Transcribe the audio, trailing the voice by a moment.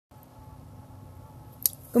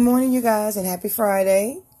Good morning, you guys, and happy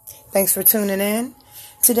Friday. Thanks for tuning in.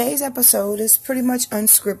 Today's episode is pretty much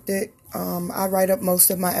unscripted. I write up most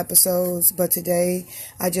of my episodes, but today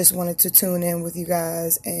I just wanted to tune in with you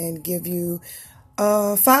guys and give you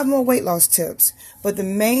 5 more weight loss tips. But the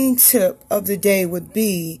main tip of the day would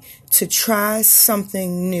be to try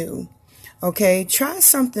something new. Okay, try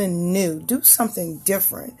something new, do something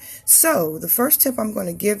different. So the first tip I'm going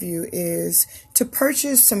to give you is to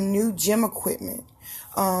purchase some new gym equipment.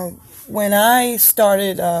 When I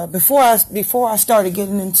started, before I started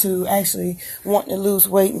getting into actually wanting to lose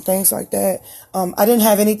weight and things like that, I didn't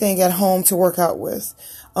have anything at home to work out with.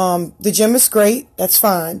 The gym is great, that's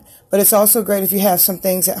fine, but it's also great if you have some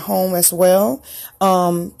things at home as well.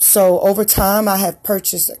 So over time, I have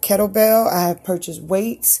purchased a kettlebell, I have purchased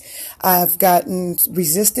weights, I've gotten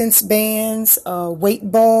resistance bands,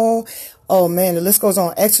 weight ball. Oh man, the list goes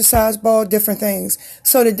on. Exercise ball, different things.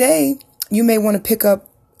 So today, you may want to pick up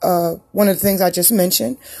one of the things I just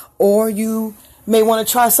mentioned, or you may want to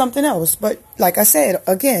try something else. But like I said,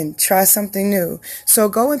 again, try something new. So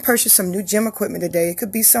go and purchase some new gym equipment today. It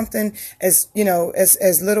could be something as little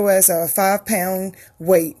as a 5-pound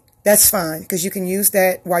weight. That's fine, because you can use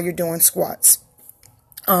that while you're doing squats.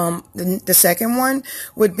 The second one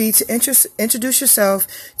would be to introduce yourself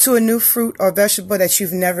to a new fruit or vegetable that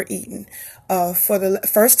you've never eaten. For the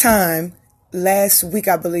first time last week,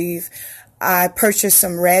 I believe, I purchased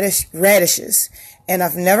some radishes, and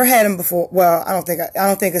I've never had them before. Well, I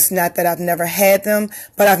don't think it's not that I've never had them,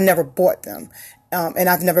 but I've never bought them. And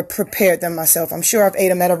I've never prepared them myself. I'm sure I've ate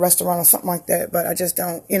them at a restaurant or something like that, but I just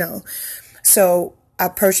don't, So I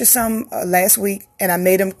purchased some last week, and I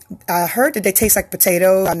made them. I heard that they taste like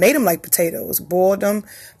potatoes. I made them like potatoes, boiled them,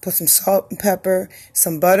 put some salt and pepper,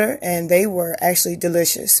 some butter, and they were actually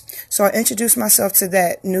delicious. So I introduced myself to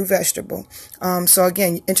that new vegetable. So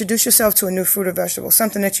again, introduce yourself to a new fruit or vegetable,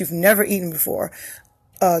 something that you've never eaten before.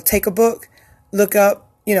 Take a book, look up,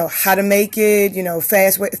 how to make it,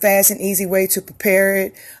 fast and easy way to prepare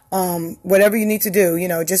it. Whatever you need to do,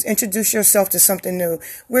 just introduce yourself to something new.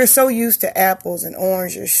 We're so used to apples and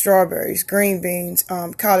oranges, strawberries, green beans,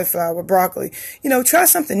 cauliflower, broccoli. Try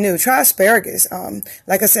something new. Try asparagus.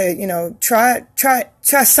 Like I said,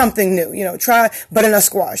 try something new. Try butternut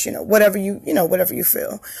squash. Whatever you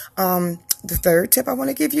feel. The third tip I want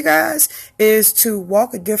to give you guys is to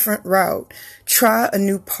walk a different route. Try a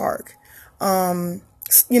new park.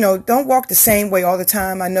 Don't walk the same way all the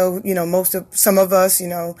time. I know, some of us,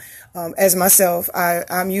 as myself,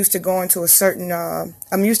 I'm used to going to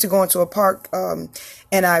a park,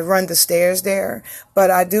 and I run the stairs there,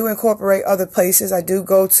 but I do incorporate other places. I do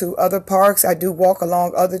go to other parks. I do walk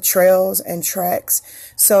along other trails and tracks.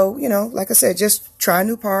 So, like I said, just try a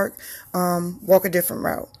new park, walk a different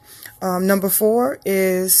route. Number 4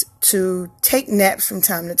 is to take naps from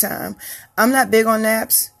time to time. I'm not big on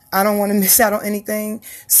naps. I don't want to miss out on anything.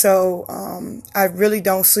 So, I really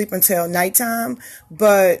don't sleep until nighttime,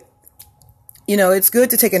 but it's good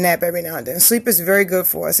to take a nap every now and then. Sleep is very good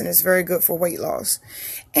for us, and it's very good for weight loss.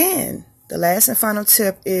 And the last and final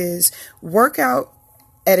tip is work out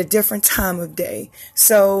at a different time of day.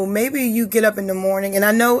 So maybe you get up in the morning, and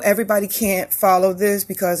I know everybody can't follow this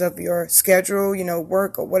because of your schedule,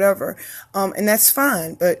 work or whatever. And that's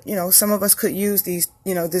fine. But, some of us could use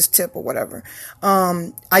this tip or whatever.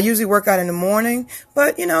 I usually work out in the morning,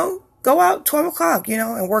 but, go out 12 o'clock,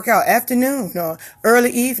 and work out afternoon or early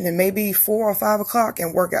evening, maybe 4 or 5 o'clock,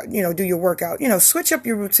 and work out, do your workout. Switch up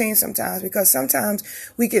your routine sometimes, because sometimes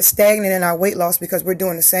we get stagnant in our weight loss because we're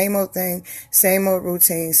doing the same old thing, same old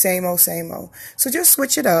routine, same old. So just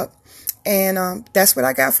switch it up. And that's what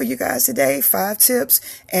I got for you guys today, 5 tips.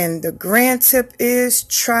 And the grand tip is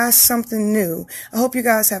try something new. I hope you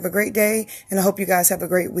guys have a great day, and I hope you guys have a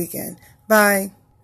great weekend. Bye.